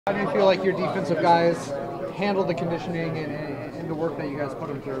How do you feel like your defensive guys handled the conditioning and the work that you guys put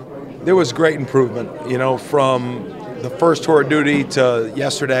them through? There was great improvement, from the first tour of duty to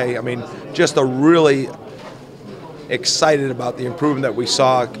yesterday. I mean, just a really excited about the improvement that we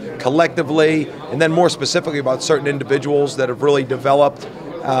saw collectively, and then more specifically about certain individuals that have really developed.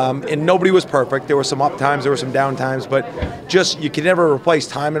 And nobody was perfect. There were some up times, there were some down times, but just you can never replace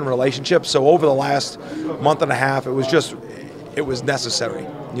time in relationships. So over the last month and a half, it was necessary,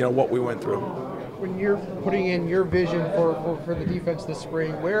 what we went through. When you're putting in your vision for the defense this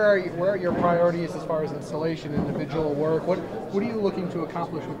spring, where are your priorities as far as installation, individual work? What are you looking to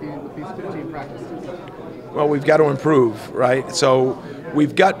accomplish with these 15 practices? Well, we've got to improve, right? So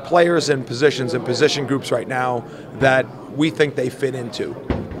we've got players in positions and position groups right now that we think they fit into.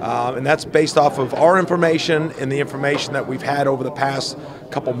 And that's based off of our information and the information that we've had over the past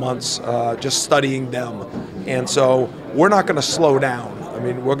couple months just studying them. And so we're not going to slow down. I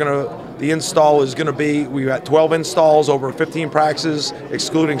mean, the install is going to be, we've got 12 installs over 15 practices,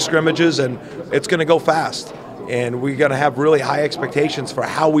 excluding scrimmages, and it's going to go fast. And we're going to have really high expectations for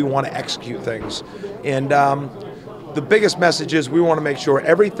how we want to execute things. And the biggest message is we want to make sure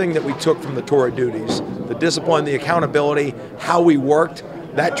everything that we took from the tour of duties, the discipline, the accountability, how we worked,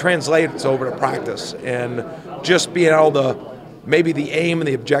 that translates over to practice. And just being able to, maybe the aim and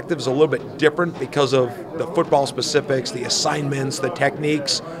the objectives a little bit different because of the football specifics, the assignments, the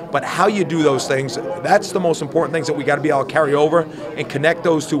techniques, but how you do those things, that's the most important things that we got to be able to carry over and connect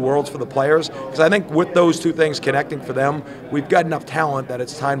those two worlds for the players. Because I think with those two things connecting for them, we've got enough talent that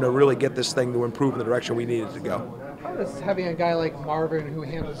it's time to really get this thing to improve in the direction we need it to go. How does having a guy like Marvin, who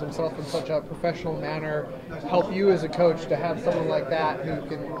handles himself in such a professional manner, help you as a coach to have someone like that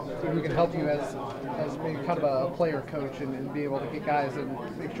who can help you as maybe kind of a player coach and be able to get guys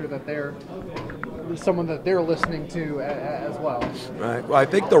and make sure that they're someone that they're listening to as well? Right. Well, I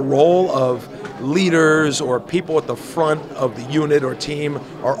think the role of leaders or people at the front of the unit or team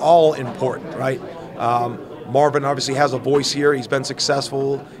are all important, right? Marvin obviously has a voice here. He's been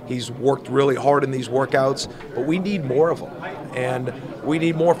successful. He's worked really hard in these workouts, but we need more of them. And we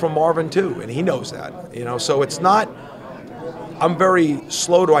need more from Marvin too, and he knows that. So it's not, I'm very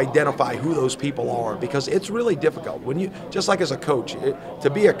slow to identify who those people are because it's really difficult. When you, just like as a coach, to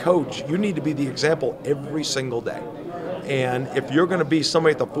be a coach, you need to be the example every single day. And if you're going to be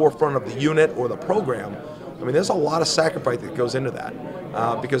somebody at the forefront of the unit or the program, I mean, there's a lot of sacrifice that goes into that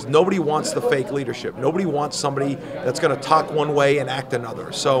because nobody wants the fake leadership. Nobody wants somebody that's going to talk one way and act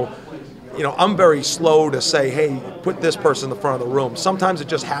another. So, I'm very slow to say, hey, put this person in the front of the room. Sometimes it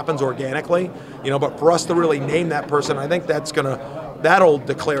just happens organically, but for us to really name that person, I think that'll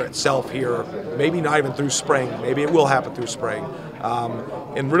declare itself here, maybe not even through spring. Maybe it will happen through spring.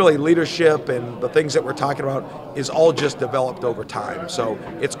 And really leadership and the things that we're talking about is all just developed over time. So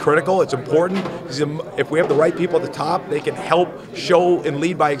it's critical, it's important. If we have the right people at the top, they can help show and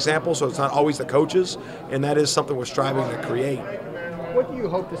lead by example, so it's not always the coaches, and that is something we're striving to create. What do you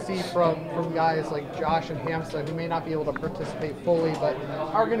hope to see from guys like Josh and Hamza, who may not be able to participate fully, but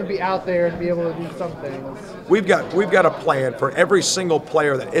are going to be out there and be able to do some things? We've got a plan for every single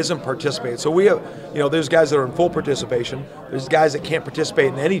player that isn't participating. So we have, there's guys that are in full participation. There's guys that can't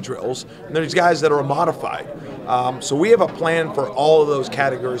participate in any drills, and there's guys that are modified. So we have a plan for all of those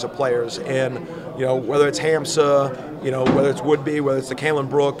categories of players, and whether it's Hamza, whether it's Woodby, whether it's the Kalen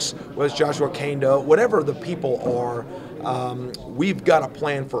Brooks, whether it's Joshua Kanda, whatever the people are. We've got a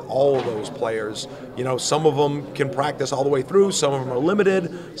plan for all of those players. Some of them can practice all the way through, some of them are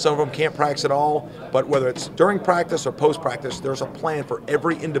limited, some of them can't practice at all, but whether it's during practice or post-practice, there's a plan for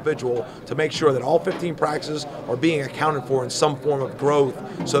every individual to make sure that all 15 practices are being accounted for in some form of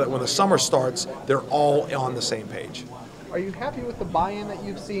growth so that when the summer starts, they're all on the same page. Are you happy with the buy-in that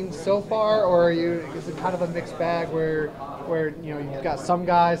you've seen so far, or is it kind of a mixed bag where you've got some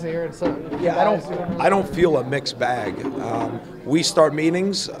guys here and some guys? I don't feel a mixed bag. We start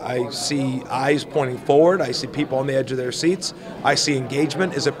meetings, I see eyes pointing forward, I see people on the edge of their seats, I see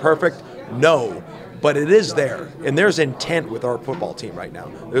engagement. Is it perfect? No, but it is there, and there's intent with our football team right now.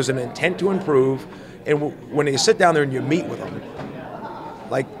 There's an intent to improve, and when you sit down there and you meet with them,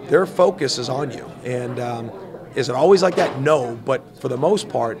 like their focus is on you, and is it always like that? No, but for the most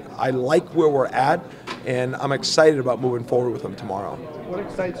part, I like where we're at, and I'm excited about moving forward with them tomorrow. What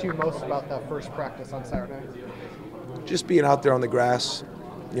excites you most about that first practice on Saturday? Just being out there on the grass,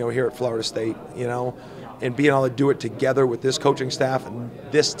 here at Florida State, and being able to do it together with this coaching staff and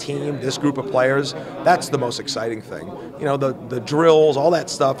this team, this group of players, that's the most exciting thing. The drills, all that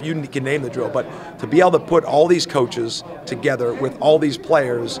stuff, you can name the drill, but to be able to put all these coaches together with all these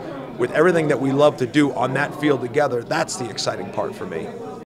players with everything that we love to do on that field together, that's the exciting part for me.